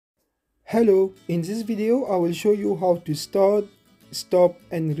Hello, in this video I will show you how to start, stop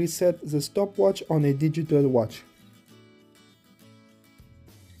and reset the stopwatch on a digital watch.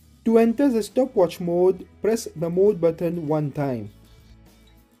 To enter the stopwatch mode, press the mode button one time.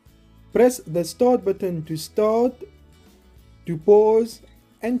 Press the start button to start, to pause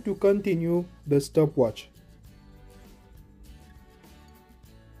and to continue the stopwatch.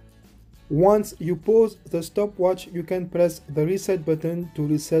 Once you pause the stopwatch, you can press the reset button to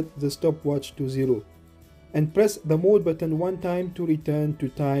reset the stopwatch to 0 and press the mode button one time to return to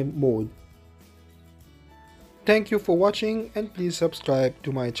time mode. Thank you for watching and please subscribe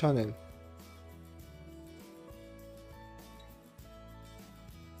to my channel.